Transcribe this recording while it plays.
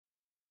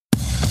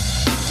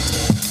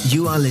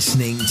You are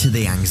listening to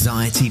the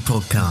Anxiety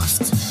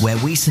Podcast,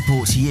 where we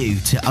support you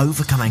to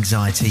overcome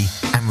anxiety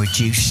and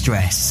reduce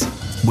stress.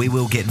 We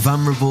will get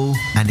vulnerable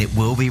and it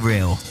will be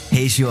real.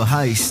 Here's your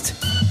host,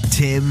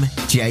 Tim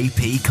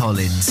J.P.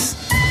 Collins.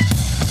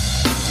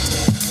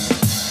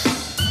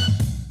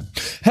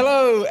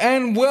 Hello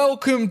and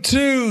welcome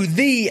to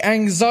the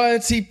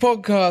Anxiety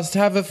Podcast. I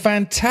have a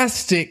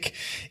fantastic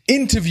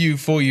interview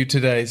for you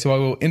today, so I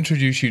will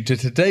introduce you to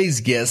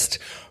today's guest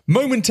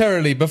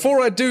momentarily.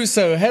 Before I do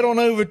so, head on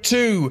over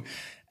to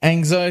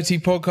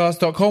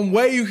anxietypodcast.com,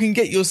 where you can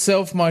get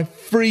yourself my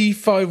free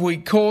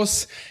 5-week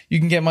course. You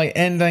can get my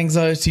End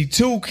Anxiety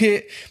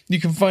Toolkit.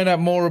 You can find out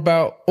more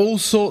about all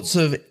sorts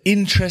of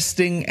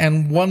interesting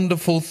and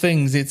wonderful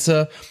things. It's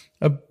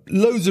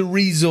loads of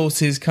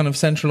resources kind of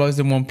centralized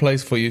in one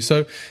place for you.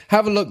 So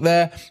have a look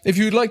there. If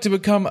you would like to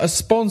become a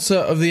sponsor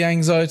of the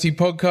Anxiety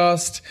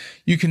Podcast,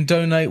 you can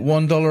donate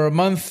 $1 a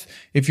month.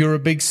 If you're a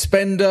big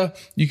spender,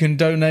 you can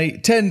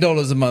donate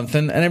 $10 a month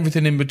and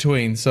everything in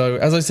between. So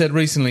as I said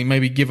recently,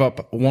 maybe give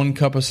up 1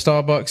 cup of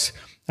Starbucks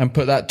and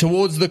put that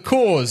towards the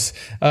cause.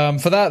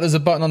 For that, there's a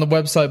button on the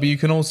website, but you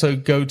can also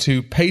go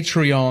to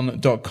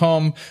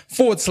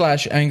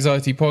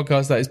patreon.com/anxiety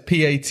podcast. That is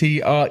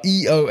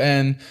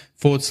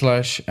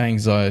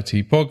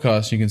patreon.com/anxiety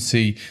podcast. You can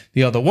see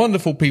the other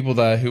wonderful people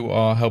there who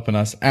are helping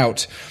us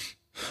out.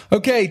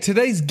 Okay,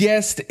 today's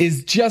guest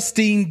is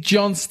Justine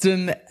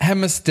Johnston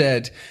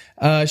Hemmestad.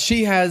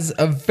 She has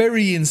a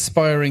very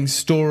inspiring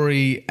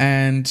story,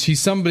 and she's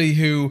somebody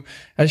who,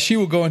 as she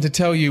will go on to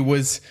tell you,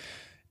 was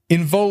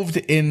involved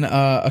in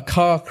a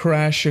car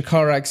crash, a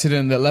car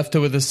accident that left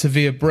her with a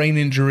severe brain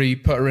injury,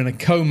 put her in a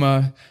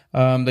coma.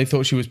 They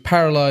thought she was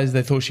paralyzed.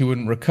 They thought she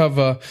wouldn't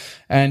recover.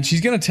 And she's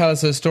going to tell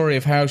us her story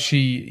of how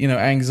she,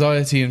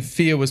 anxiety and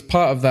fear was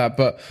part of that,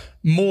 but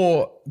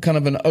more kind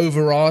of an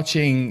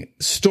overarching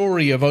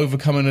story of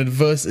overcoming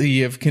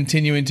adversity, of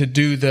continuing to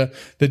do the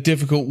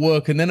difficult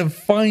work, and then of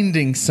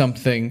finding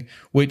something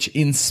which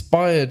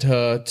inspired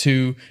her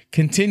to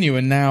continue,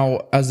 and now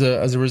as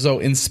a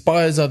result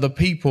inspires other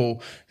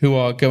people who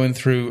are going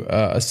through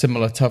a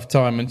similar tough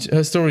time. And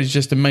her story is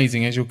just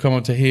amazing, as you'll come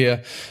on to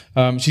hear.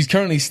 She's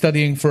currently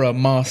studying for a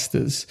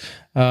master's.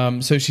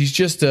 So she's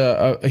just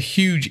a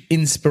huge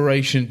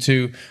inspiration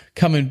to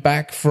coming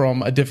back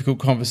from a difficult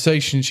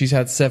conversation. She's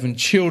had 7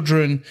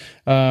 children.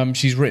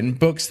 She's written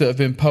books that have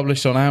been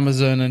published on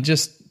Amazon, and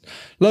just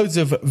loads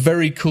of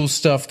very cool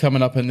stuff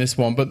coming up in this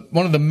one. But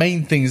one of the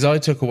main things I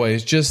took away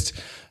is just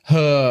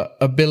her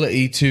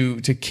ability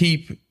to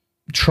keep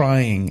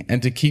trying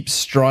and to keep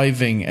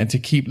striving and to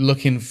keep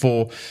looking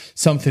for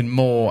something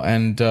more,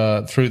 and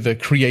through the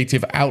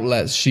creative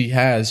outlets she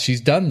has,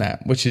 she's done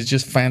that, which is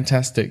just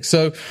fantastic.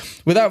 So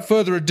without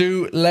further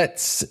ado,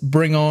 let's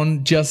bring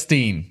on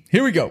Justine.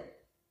 Here we go.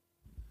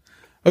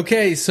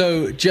 Okay,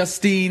 so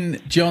Justine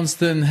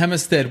Johnston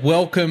Hemmestad,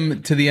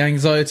 welcome to the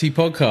Anxiety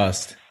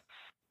Podcast.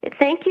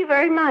 Thank you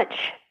very much.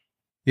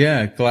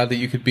 Yeah, glad that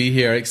you could be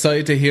here.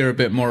 Excited to hear a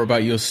bit more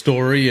about your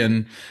story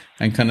and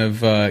kind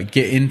of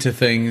get into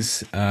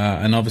things.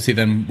 And obviously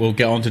then we'll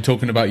get on to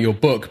talking about your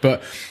book.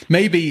 But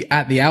maybe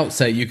at the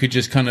outset, you could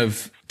just kind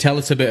of tell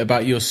us a bit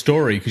about your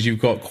story, because you've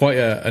got quite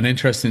an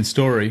interesting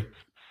story.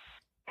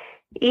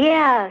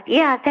 Yeah,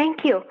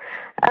 thank you.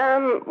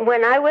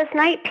 When I was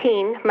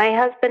 19, my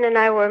husband and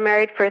I were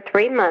married for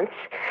 3 months.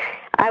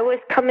 I was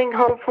coming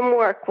home from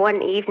work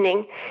one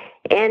evening,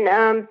 and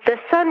the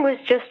sun was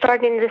just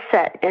starting to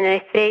set,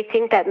 and they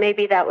think that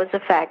maybe that was a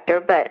factor,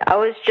 but I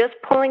was just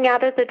pulling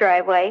out of the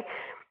driveway,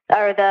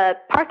 or the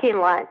parking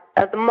lot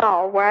of the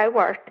mall where I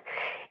worked,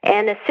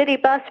 and a city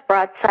bus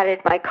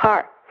broadsided my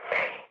car,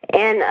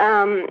 and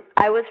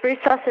I was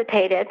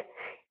resuscitated,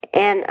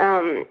 and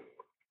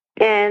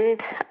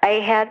I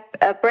had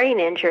a brain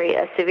injury,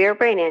 a severe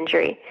brain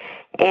injury,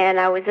 and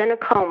I was in a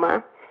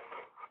coma.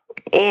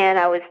 And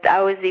I was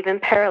even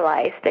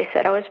paralyzed. They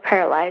said I was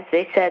paralyzed.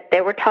 They said they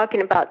were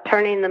talking about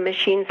turning the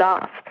machines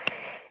off.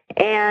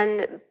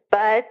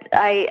 But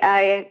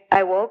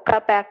I woke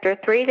up after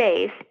 3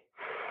 days,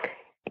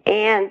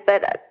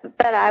 but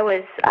I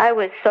was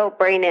so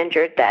brain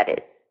injured that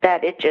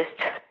it just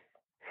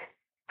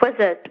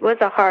was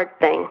a hard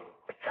thing.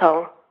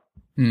 So.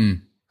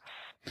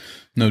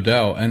 No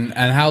doubt. And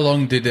how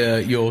long did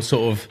your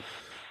sort of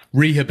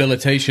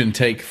rehabilitation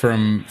take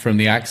from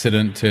the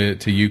accident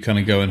to you kind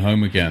of going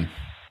home again?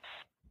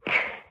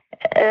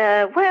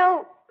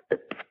 Well,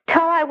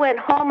 till I went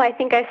home, I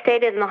think I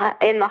stayed in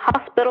the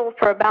hospital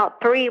for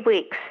about 3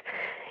 weeks,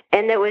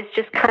 and it was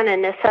just kind of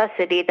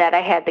necessity that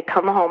I had to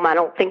come home. I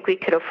don't think we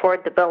could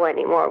afford the bill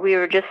anymore. We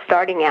were just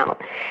starting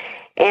out,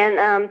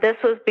 and this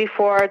was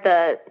before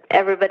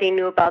everybody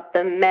knew about the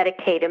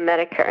Medicaid and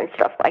Medicare and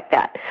stuff like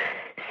that.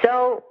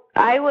 So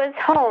I was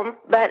home,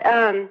 but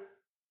I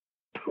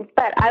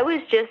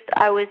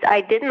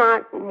did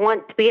not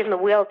want to be in the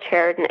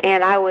wheelchair,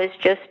 and I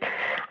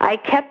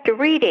kept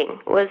reading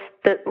was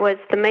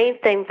the main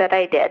thing that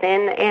I did,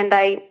 and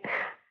I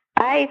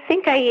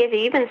think I had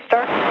even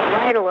started to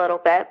write a little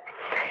bit,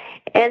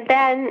 and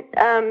then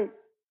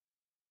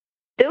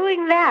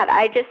doing that,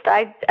 I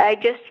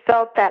just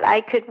felt that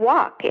I could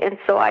walk, and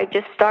so I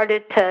just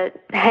started to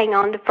hang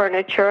on to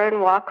furniture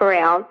and walk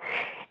around,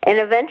 and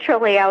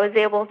eventually I was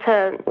able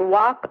to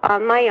walk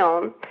on my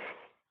own,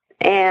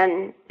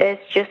 and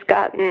it's just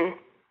gotten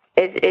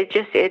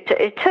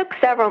it took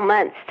several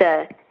months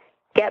to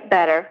get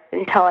better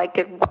until I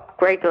could walk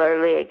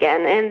regularly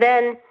again, and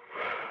then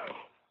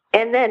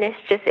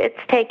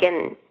it's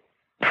taken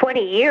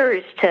 20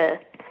 years to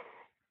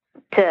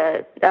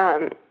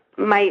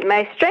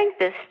my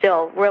strength is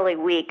still really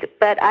weak,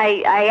 but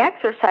I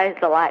exercise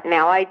a lot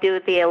now. I do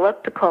the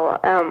elliptical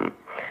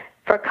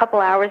for a couple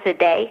hours a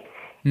day,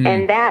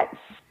 and that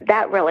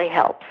really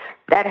helps.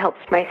 That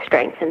helps my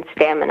strength and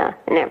stamina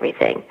and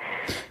everything.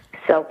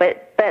 So,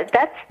 but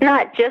that's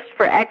not just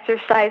for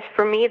exercise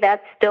for me.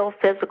 That's still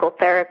physical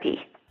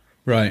therapy.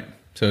 Right.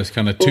 So it's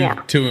kind of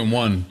two in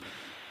one.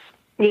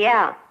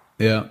 Yeah.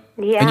 Yeah.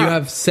 Yeah. And you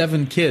have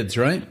 7 kids,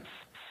 right?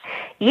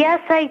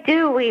 Yes, I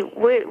do.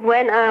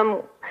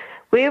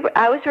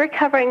 I was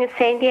recovering in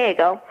San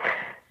Diego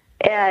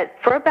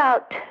for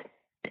about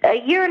a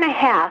year and a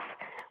half.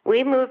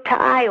 We moved to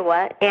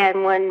Iowa,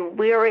 and when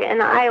we were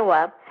in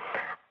Iowa,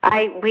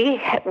 we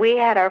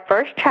had our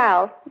first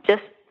child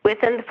just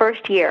within the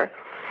first year,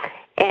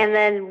 and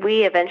then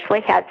we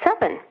eventually had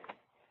 7.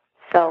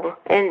 So,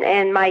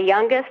 and my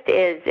youngest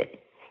is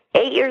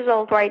 8 years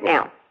old right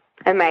now,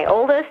 and my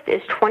oldest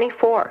is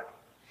 24.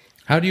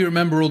 How do you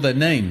remember all their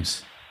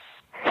names?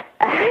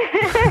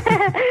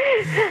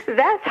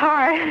 That's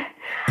hard.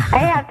 I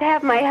have to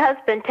have my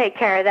husband take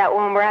care of that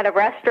when we're at a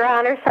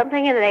restaurant or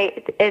something, and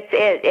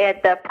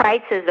the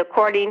price is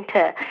according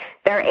to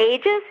their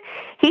ages.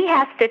 He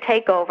has to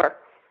take over.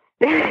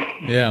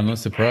 Yeah, I'm not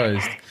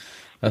surprised.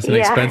 That's an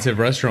expensive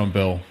restaurant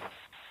bill.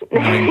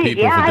 9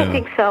 people yeah, for dinner. I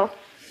think so.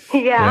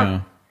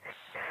 Yeah.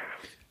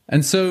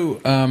 And so,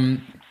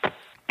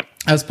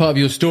 as part of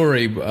your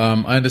story,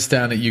 I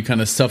understand that you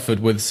kind of suffered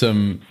with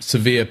some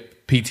severe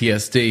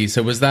PTSD.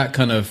 So was that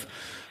kind of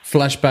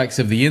flashbacks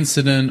of the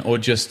incident, or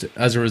just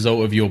as a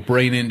result of your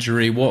brain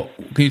injury? What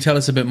can you tell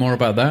us a bit more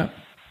about that?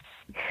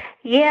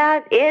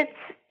 Yeah,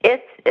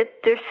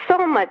 there's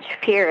so much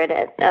fear in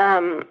it.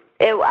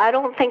 I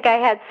don't think I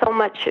had so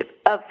much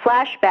of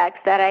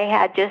flashbacks that I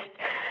had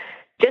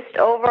just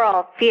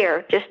overall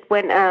fear. Just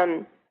when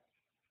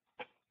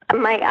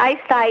my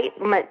eyesight,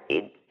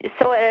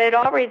 so it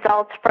all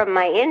results from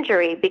my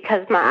injury,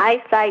 because my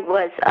eyesight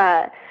was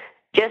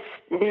just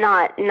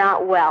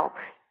not well.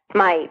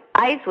 My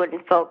eyes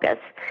wouldn't focus.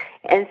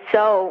 And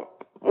so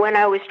when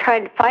I was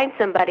trying to find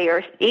somebody,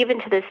 or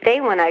even to this day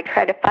when I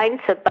try to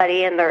find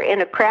somebody and they're in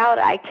a crowd,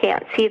 I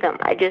can't see them.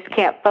 I just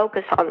can't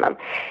focus on them.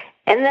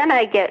 And then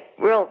I get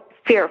real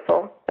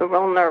fearful and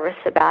real nervous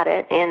about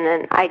it, and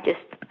then I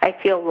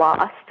feel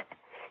lost.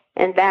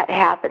 And that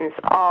happens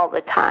all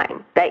the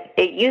time.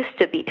 It used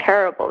to be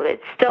terrible.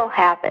 It still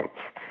happens.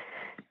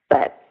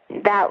 But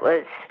that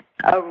was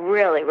a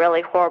really,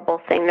 really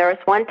horrible thing. There was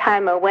one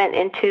time I went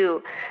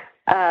into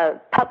a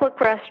public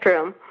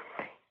restroom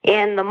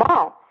in the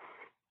mall,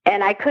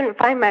 and I couldn't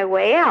find my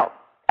way out.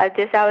 I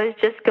was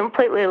just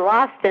completely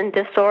lost and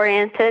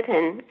disoriented,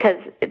 and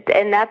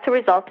that's a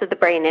result of the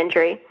brain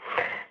injury.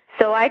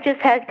 So I just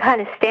had to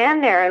kind of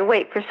stand there and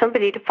wait for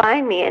somebody to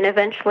find me, and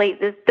eventually,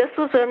 this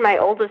was when my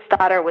oldest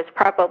daughter was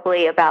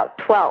probably about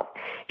 12.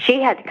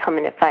 She had to come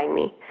in and find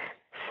me.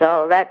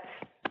 So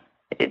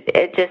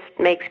it just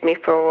makes me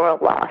feel real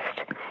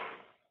lost.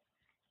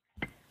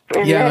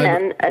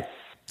 And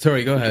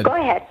sorry, go ahead. Go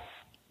ahead.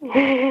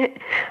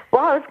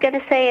 Well, I was going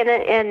to say,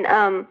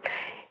 and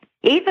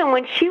even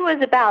when she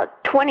was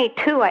about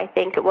 22, I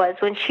think it was,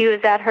 when she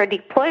was at her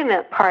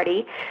deployment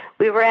party,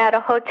 we were at a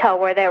hotel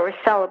where they were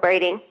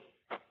celebrating,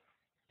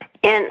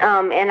 and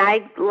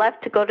I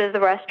left to go to the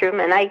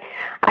restroom, and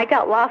I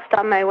got lost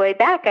on my way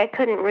back. I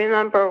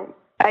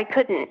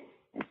couldn't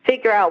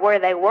figure out where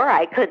they were.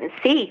 I couldn't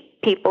see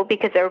people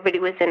because everybody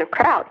was in a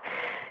crowd.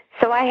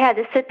 So I had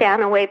to sit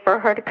down and wait for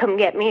her to come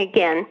get me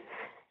again.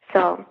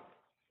 So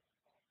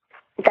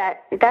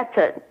that's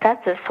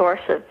a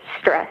source of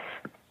stress.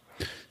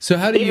 So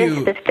how do even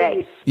to this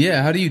day.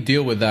 How do you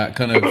deal with that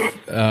kind of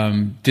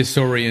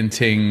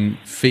disorienting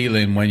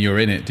feeling when you're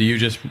in it? Do you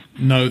just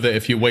know that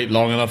if you wait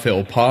long enough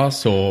it'll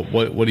pass, or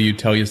what do you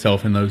tell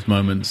yourself in those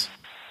moments?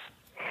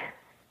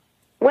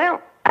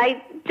 Well,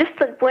 I just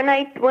when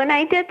I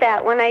did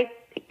that,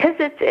 because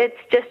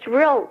it's just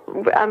real.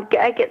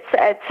 I get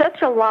it's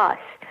such a loss.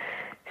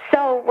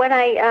 So when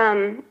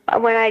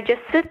I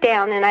just sit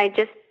down and I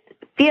just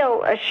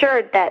feel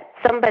assured that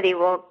somebody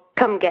will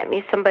come get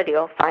me, somebody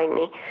will find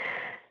me.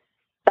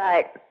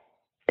 But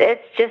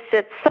it's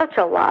such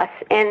a loss,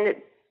 and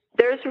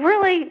there's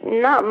really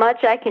not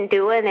much I can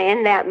do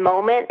in that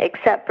moment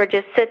except for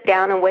just sit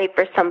down and wait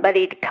for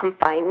somebody to come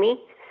find me.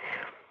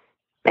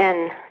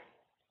 And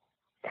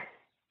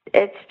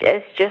it's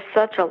just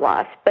such a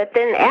loss. But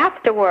then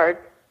afterward,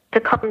 to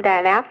calm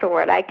down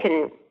afterward, I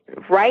can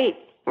write.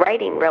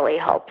 Writing really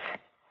helps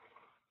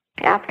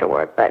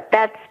afterward.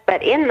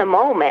 But in the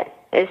moment,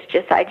 I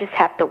just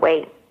have to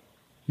wait.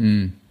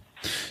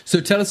 So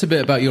tell us a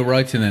bit about your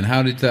writing then.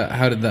 How did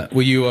that,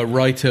 were you a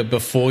writer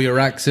before your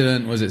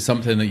accident? Was it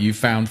something that you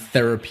found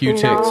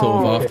therapeutic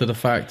sort of after the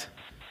fact?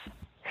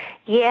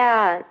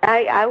 Yeah,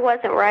 I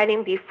wasn't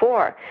writing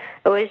before.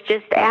 It was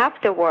just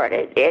afterward.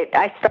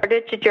 I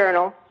started to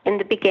journal in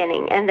the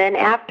beginning, and then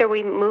after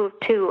we moved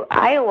to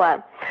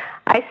Iowa,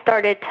 I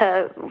started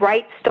to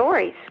write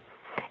stories,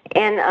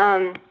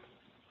 and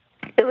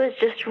it was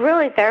just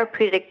really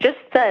therapeutic. Just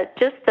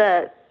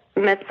the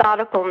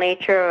methodical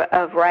nature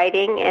of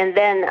writing, and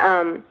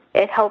then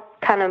it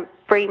helped kind of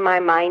free my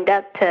mind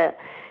up to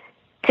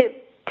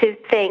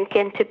think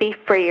and to be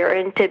freer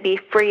and to be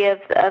free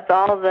of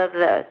all of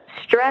the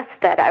stress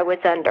that I was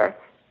under.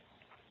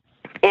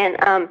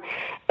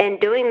 And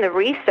doing the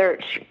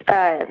research,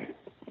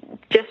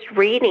 just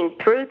reading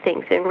through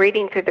things and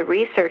reading through the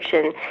research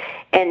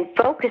and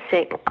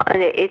focusing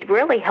on it, it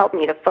really helped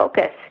me to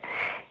focus.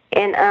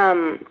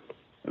 And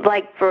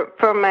like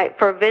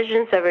for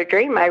Visions of a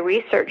Dream, I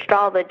researched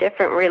all the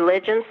different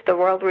religions, the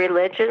world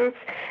religions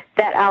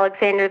that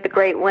Alexander the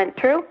Great went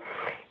through.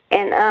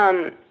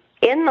 And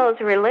in those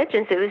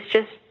religions,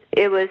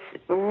 it was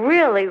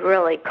really,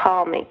 really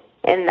calming.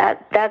 And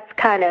that's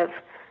kind of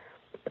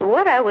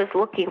what I was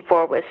looking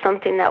for, was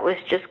something that was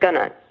just going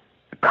to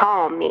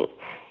calm me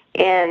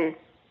and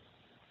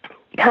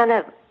kind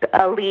of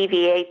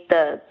alleviate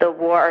the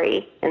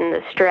worry and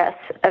the stress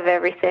of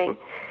everything,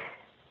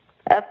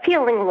 of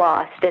feeling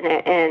lost in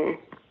it. And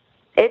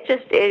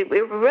it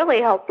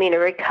really helped me to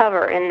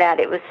recover in that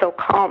it was so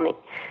calming.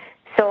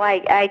 So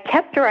I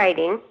kept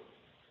writing.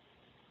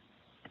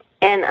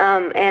 And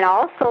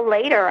also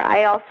later,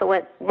 I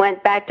also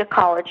went back to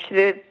college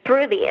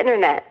through the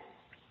internet,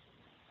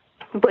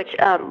 which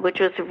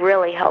was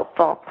really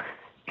helpful.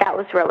 That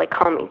was really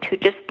calming too.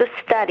 Just the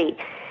study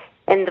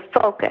and the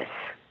focus.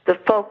 The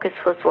focus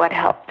was what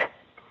helped.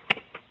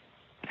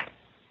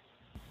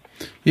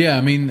 Yeah,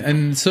 I mean,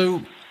 and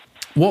so,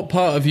 what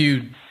part of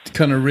you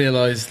kind of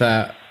realized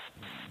that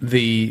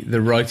the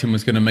writing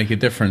was going to make a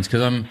difference?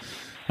 Because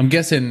I'm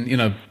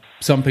guessing,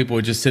 some people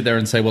would just sit there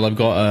and say, well, I've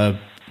got a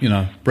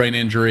brain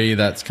injury,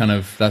 that's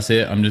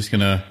it, I'm just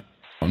gonna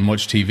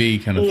watch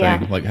TV kind of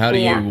thing. Like, how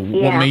do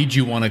what made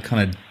you want to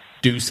kind of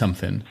do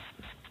something?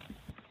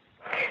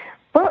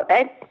 Well,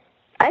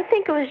 I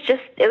think it was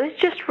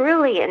just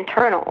really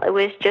internal. I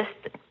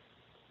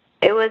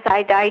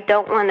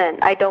don't want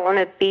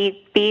to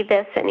be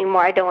this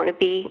anymore. I don't want to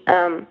be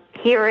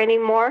here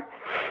anymore.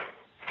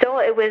 So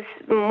it was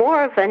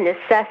more of a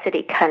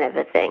necessity kind of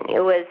a thing.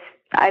 It was,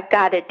 I've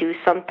got to do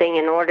something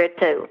in order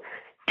to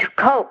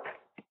cope.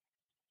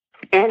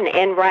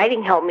 And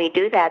writing helped me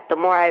do that. The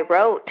more I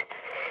wrote,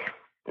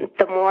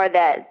 the more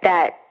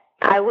that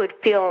I would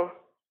feel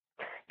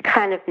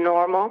kind of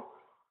normal.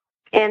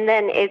 And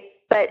then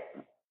but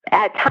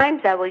at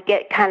times I would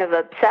get kind of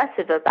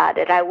obsessive about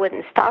it. I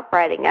wouldn't stop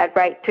writing. I'd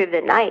write through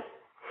the night,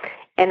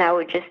 and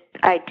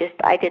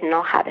I didn't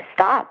know how to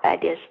stop. I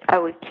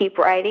would keep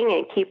writing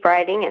and keep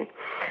writing,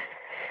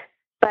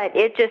 but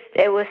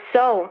it was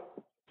so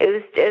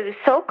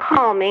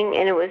calming,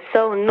 and it was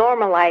so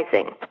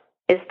normalizing,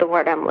 is the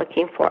word I'm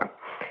looking for.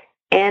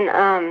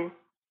 And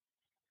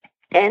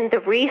the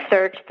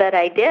research that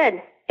I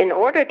did in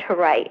order to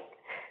write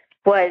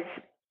was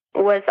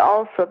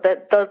also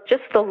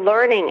just the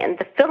learning and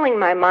the filling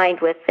my mind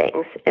with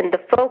things and the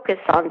focus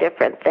on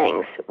different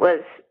things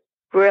was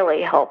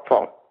really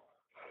helpful.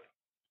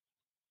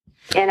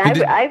 And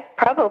I've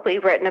probably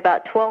written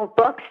about 12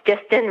 books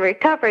just in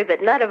recovery,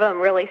 but none of them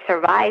really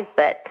survived.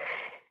 But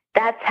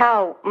that's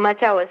how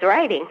much I was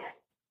writing.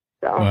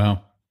 So.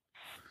 Wow.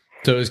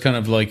 So it's kind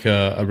of like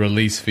a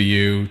release for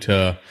you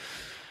to,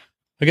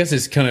 I guess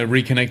it's kind of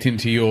reconnecting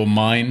to your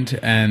mind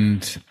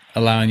and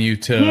allowing you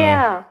to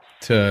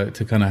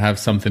kind of have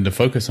something to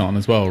focus on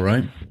as well,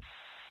 right?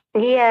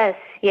 Yes.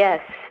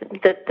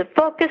 The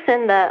focus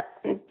and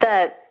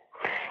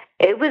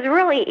it was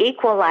really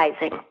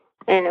equalizing,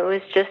 and it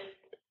was just,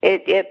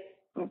 it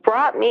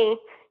brought me,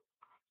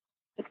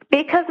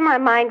 because my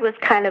mind was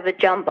kind of a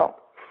jumble.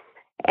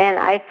 And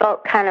I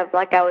felt kind of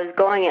like I was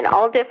going in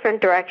all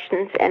different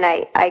directions, and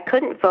I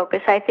couldn't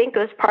focus. I think it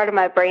was part of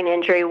my brain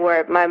injury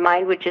where my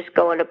mind would just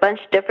go in a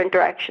bunch of different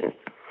directions,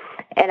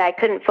 and I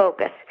couldn't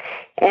focus.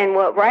 And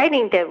what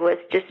writing did was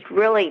just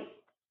really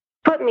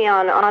put me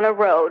on a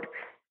road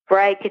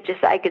where I could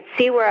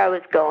see where I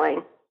was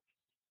going,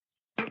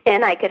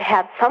 and I could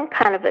have some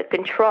kind of a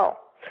control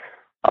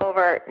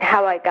over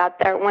how I got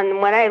there.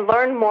 When I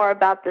learned more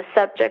about the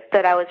subject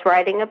that I was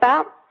writing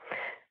about,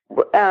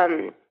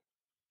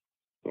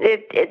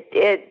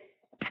 it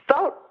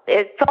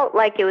felt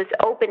like it was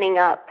opening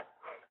up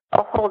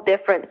a whole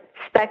different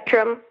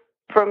spectrum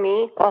for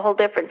me, a whole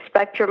different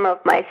spectrum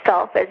of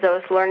myself as I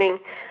was learning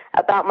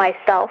about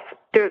myself.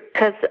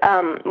 Because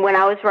when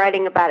I was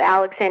writing about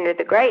Alexander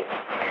the Great,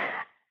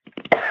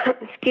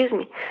 excuse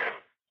me,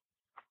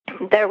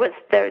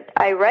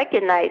 I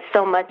recognized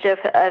so much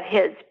of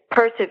his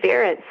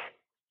perseverance,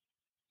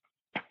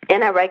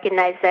 and I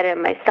recognized that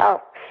in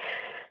myself.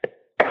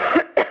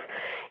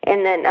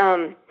 And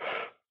then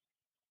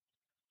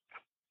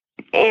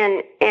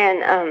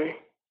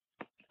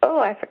Oh,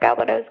 I forgot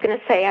what I was going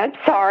to say. I'm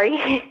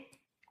sorry.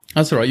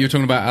 That's all right. You were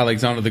talking about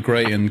Alexander the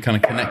Great and kind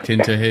of connecting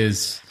to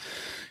his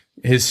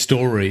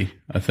story,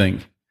 I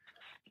think.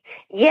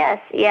 Yes.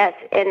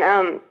 And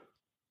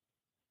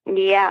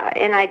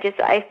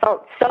I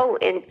felt so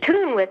in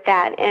tune with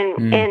that. And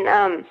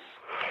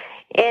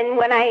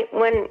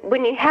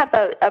when you have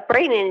a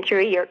brain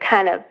injury,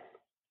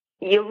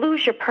 you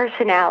lose your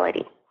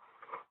personality.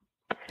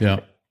 Yeah.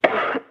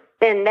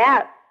 And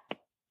that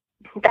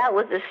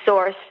was a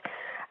source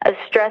of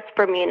stress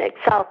for me in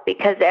itself,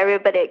 because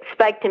everybody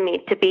expected me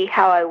to be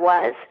how I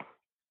was.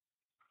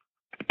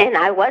 And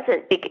I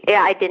wasn't.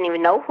 I didn't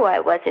even know who I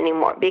was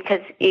anymore,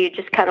 because you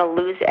just kind of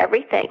lose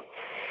everything.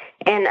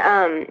 And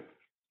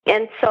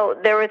so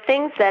there were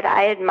things that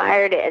I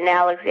admired in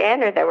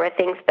Alexander. There were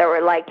things that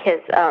were like his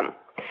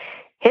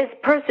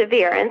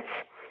perseverance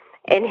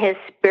and his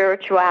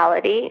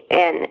spirituality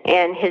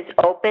and his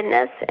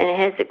openness and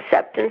his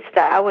acceptance,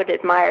 that I would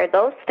admire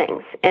those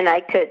things. And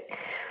I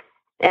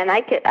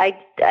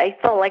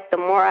felt like the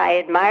more I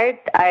admired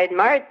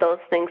those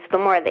things, the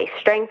more they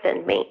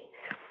strengthened me.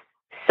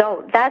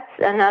 So that's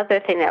another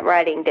thing that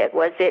writing did,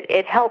 was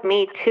it helped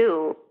me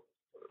to,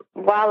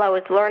 while I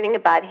was learning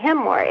about him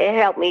more, it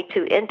helped me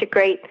to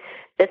integrate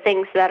the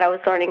things that I was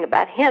learning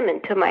about him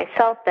into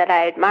myself that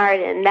I admired,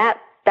 and that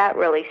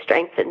really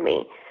strengthened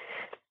me.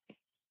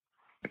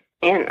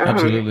 And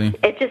absolutely,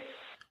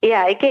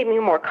 it gave me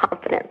more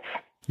confidence.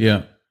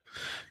 Yeah,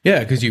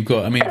 because you've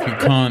got. I mean,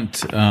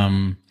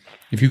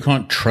 if you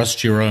can't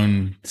trust your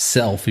own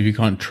self, if you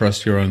can't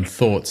trust your own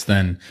thoughts,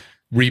 then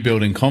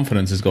rebuilding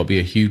confidence has got to be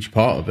a huge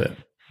part of it,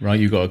 right?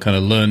 You've got to kind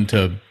of learn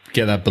to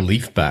get that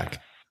belief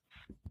back.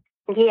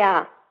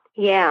 Yeah.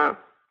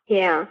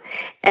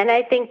 And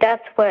I think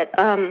that's what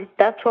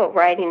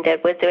writing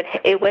did, was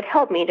it would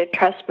help me to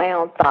trust my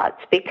own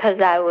thoughts, because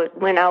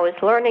when I was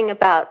learning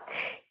about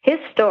his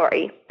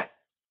story,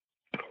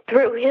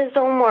 through his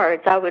own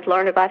words, I would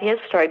learn about his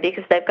story,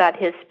 because they've got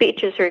his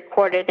speeches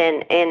recorded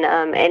in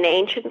an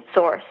ancient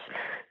source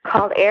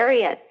called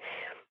Arian.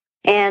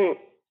 And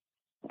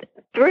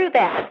through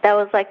that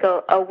was like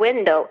a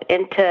window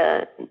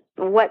into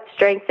what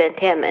strengthened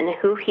him and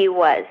who he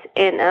was.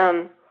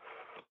 And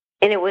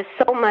it was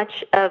so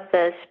much of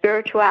the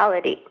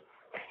spirituality.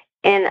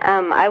 And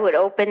I would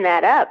open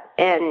that up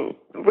and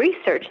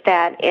research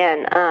that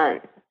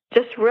and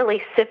just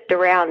really sift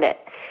around it.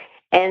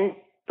 And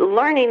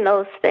learning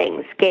those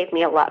things gave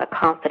me a lot of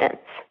confidence.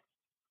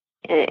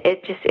 And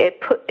it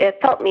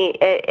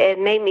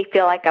made me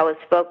feel like I was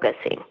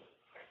focusing.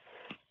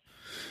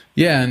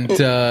 Yeah, and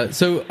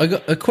so I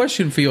got a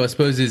question for you, I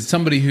suppose, is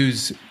somebody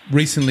who's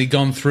recently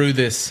gone through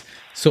this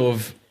sort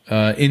of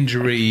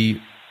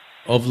injury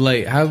of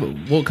late.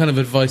 What kind of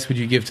advice would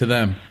you give to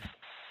them?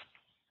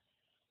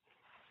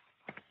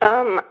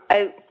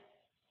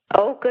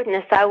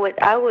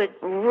 I would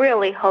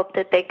really hope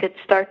that they could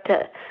start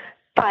to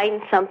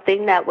find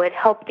something that would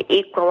help to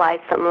equalize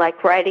them,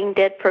 like writing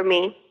did for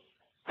me.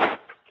 And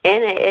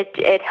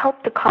it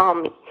helped to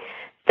calm me.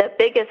 The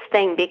biggest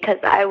thing, because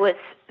I was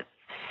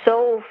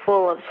so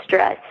full of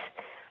stress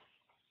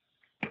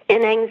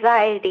and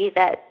anxiety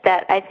that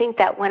I think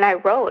that when I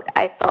wrote,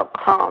 I felt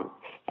calm,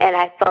 and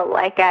I felt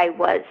like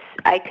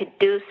I could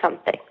do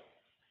something,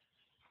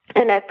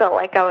 and I felt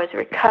like I was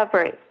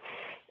recovering,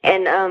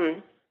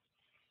 and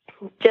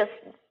just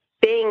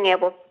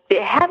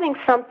having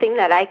something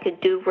that I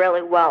could do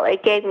really well,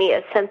 it gave me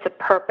a sense of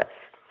purpose.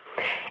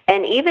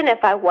 And even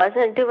if I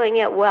wasn't doing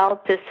it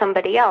well to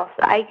somebody else,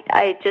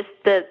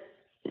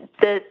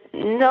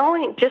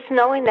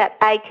 knowing that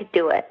I could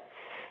do it,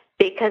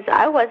 because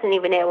I wasn't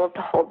even able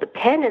to hold the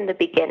pen in the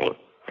beginning.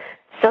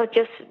 So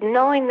just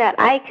knowing that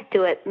I could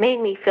do it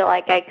made me feel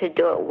like I could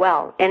do it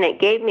well, and it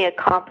gave me a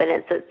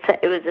confidence.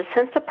 It was a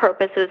sense of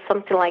purpose. It was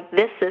something like,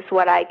 this is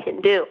what I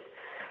can do.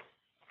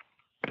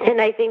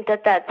 And I think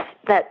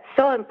that's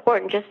so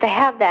important, just to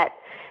have that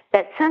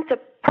sense of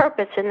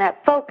purpose and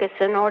that focus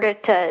in order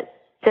to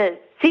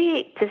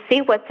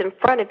see what's in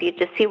front of you,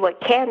 to see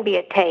what can be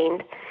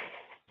attained,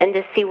 and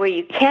to see where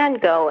you can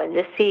go, and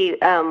to see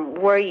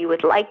where you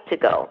would like to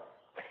go.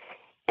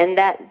 And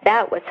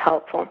that was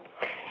helpful.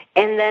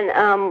 And then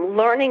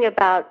learning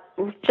about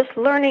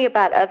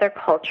other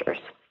cultures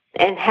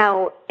and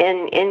how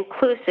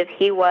inclusive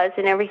he was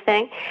and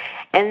everything.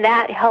 And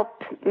that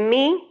helped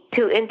me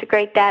to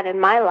integrate that in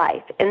my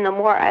life. And the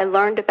more I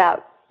learned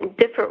about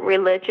different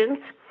religions,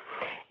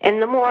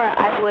 and the more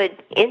I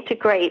would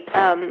integrate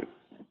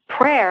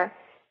prayer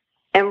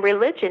and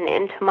religion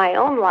into my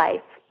own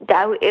life,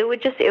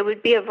 it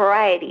would be a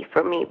variety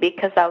for me,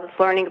 because I was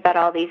learning about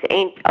all these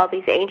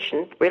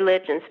ancient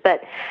religions.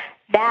 But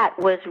that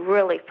was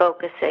really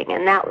focusing,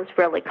 and that was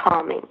really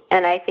calming.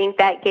 And I think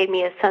that gave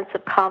me a sense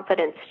of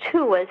confidence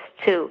too, was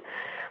to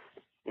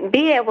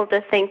be able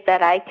to think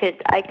that I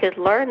could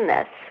learn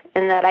this,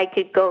 and that I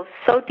could go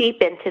so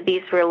deep into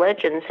these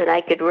religions, and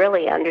I could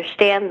really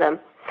understand them,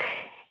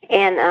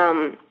 and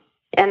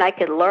I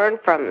could learn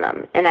from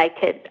them, and I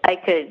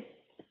could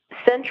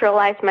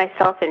centralize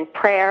myself in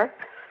prayer,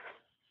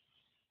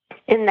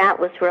 And that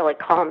was really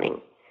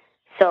calming.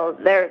 So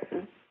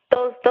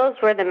those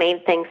were the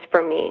main things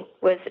for me.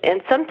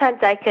 And sometimes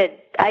I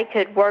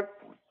could work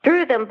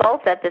through them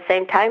both at the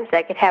same time, so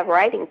I could have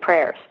writing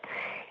prayers.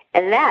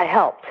 And that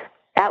helped.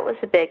 That was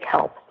a big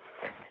help.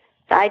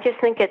 I just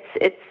think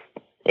it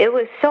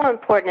was so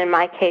important in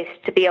my case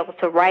to be able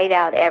to write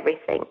out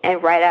everything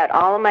and write out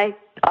all of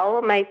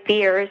my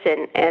fears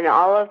and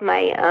all of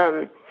my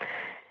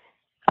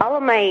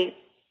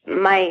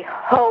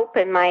hope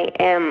and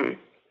my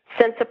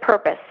sense of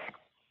purpose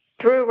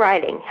through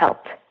writing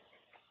helped.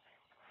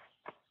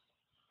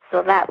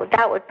 So that would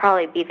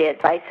probably be the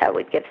advice I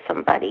would give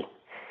somebody.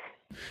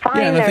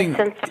 And I think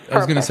I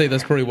was going to say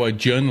that's probably why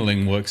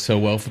journaling works so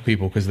well for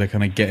people, because they're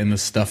kind of getting the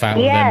stuff out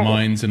of their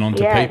minds and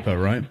onto paper,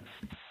 right?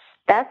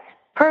 That's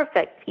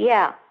perfect.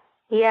 Yeah.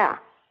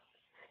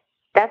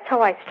 That's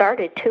how I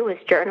started too, is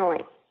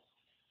journaling.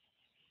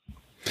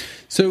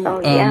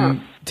 So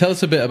tell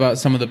us a bit about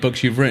some of the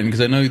books you've written,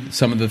 because I know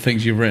some of the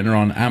things you've written are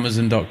on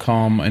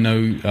Amazon.com. I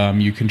know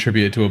you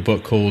contributed to a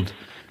book called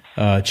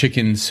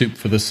Chicken Soup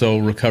for the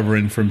Soul,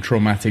 Recovering from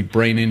Traumatic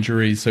Brain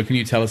Injuries. So can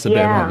you tell us a bit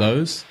about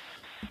those?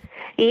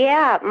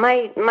 Yeah,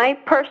 my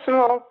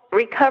personal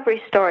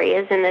recovery story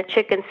is in the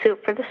Chicken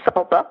Soup for the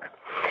Soul book,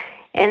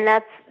 and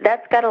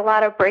that's got a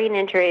lot of brain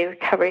injury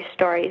recovery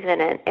stories in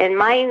it. And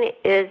mine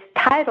is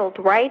titled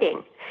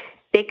Writing,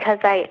 because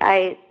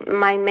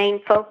my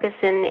main focus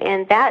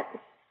in that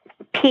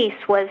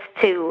piece was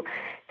to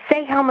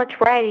say how much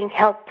writing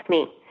helped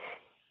me,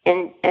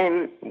 and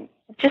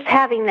just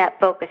having that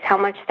focus, how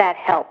much that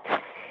helped.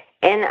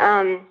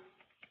 And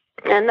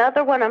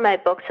another one of my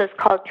books is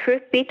called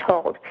Truth Be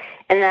Told,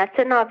 and that's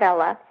a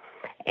novella.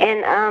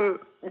 And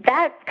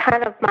that's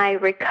kind of my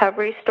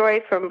recovery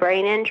story from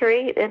brain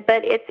injury,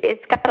 but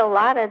it's got a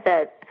lot of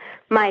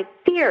my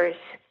fears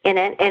in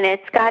it, and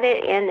it's got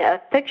it in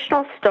a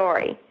fictional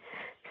story.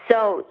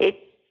 So it's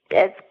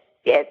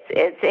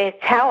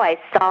how I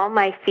saw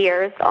my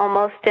fears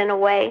almost in a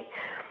way,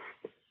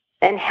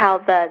 and how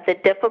the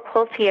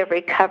difficulty of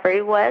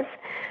recovery was,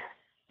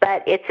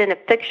 but it's in a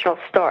fictional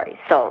story.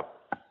 So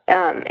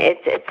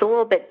it's a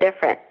little bit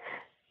different,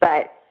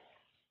 but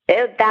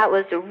that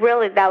was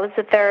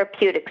a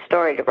therapeutic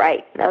story to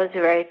write. That was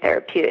very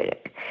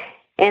therapeutic.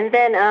 And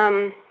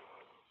then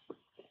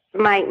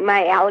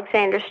my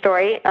Alexander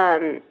story,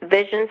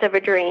 Visions of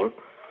a Dream,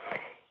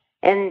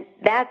 and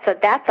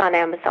that's on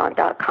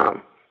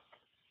Amazon.com.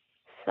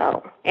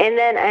 So and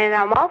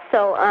I'm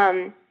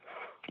also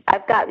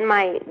I've gotten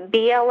my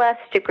BLS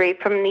degree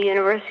from the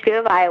University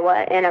of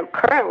Iowa, and I'm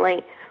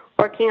currently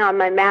working on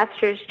my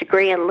master's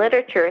degree in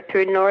literature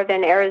through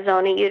Northern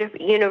Arizona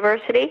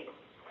University,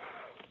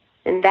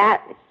 and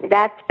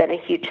that's been a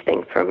huge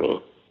thing for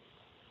me.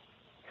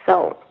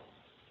 So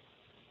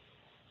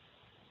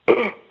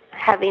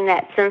having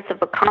that sense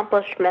of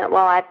accomplishment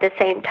while at the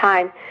same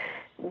time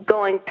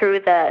going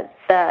through the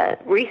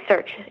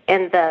research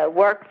and the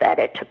work that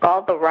it took,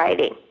 all the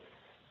writing,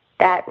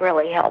 that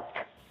really helped.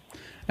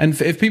 And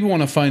if people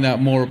want to find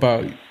out more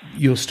about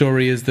your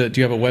story, do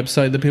you have a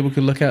website that people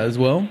can look at as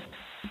well?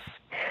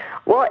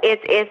 Well,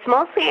 it's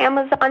mostly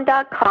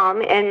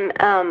Amazon.com,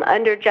 and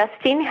under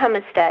Justine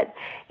Hemmestad,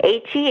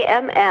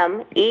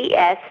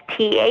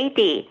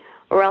 Hemmestad,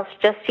 or else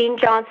Justine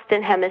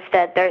Johnston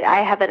Hemmestad. There,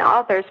 I have an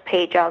author's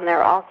page on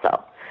there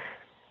also.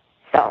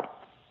 So.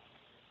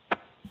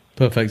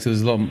 Perfect. So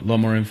there's a lot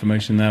more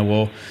information there.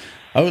 Well,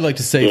 I would like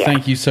to say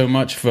thank you so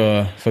much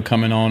for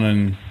coming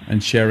on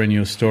and sharing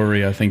your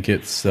story. I think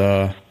it's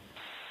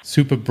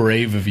super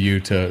brave of you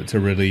to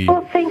really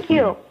thank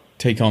you.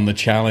 Take on the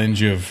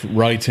challenge of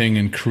writing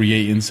and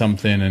creating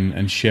something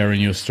and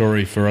sharing your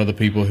story for other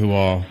people who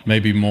are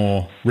maybe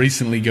more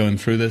recently going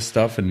through this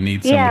stuff and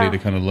need somebody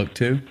to kind of look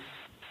to.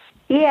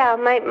 Yeah,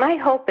 my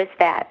hope is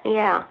that.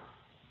 Yeah.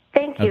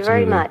 Thank you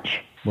very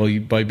much. Well,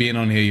 by being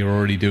on here, you're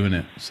already doing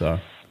it. So.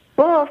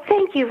 Well,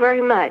 thank you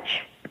very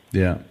much.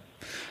 Yeah.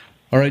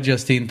 All right,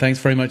 Justine, thanks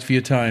very much for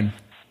your time.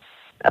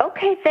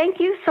 Okay, thank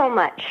you so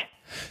much.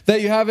 There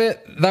you have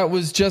it. That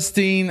was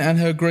Justine and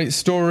her great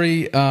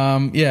story.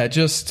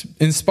 Just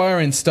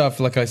inspiring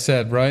stuff, like I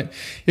said, right?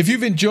 If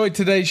you've enjoyed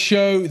today's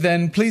show,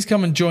 then please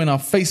come and join our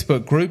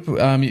Facebook group.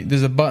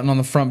 There's a button on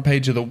the front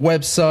page of the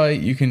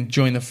website. You can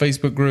join the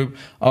Facebook group,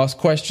 ask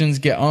questions,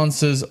 get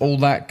answers, all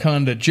that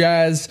kind of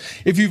jazz.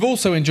 If you've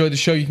also enjoyed the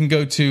show, you can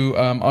go to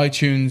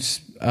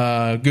iTunes,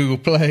 Google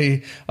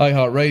Play,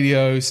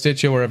 iHeartRadio,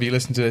 Stitcher, wherever you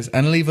listen to this,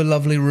 and leave a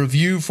lovely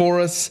review for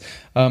us.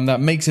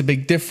 That makes a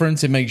big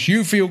difference. It makes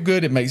you feel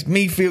good, it makes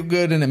me feel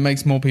good, and it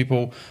makes more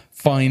people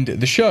find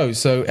the show.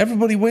 So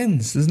everybody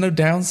wins. There's no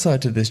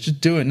downside to this.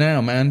 Just do it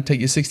now, man. Take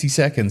your 60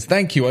 seconds.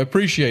 Thank you. I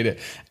appreciate it.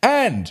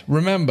 And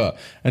remember,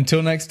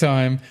 until next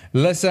time,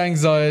 less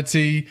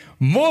anxiety,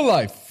 more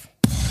life.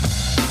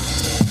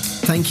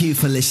 Thank you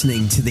for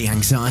listening to the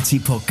Anxiety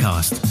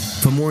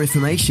Podcast. For more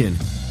information,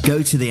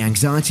 go to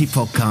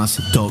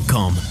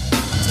theanxietypodcast.com.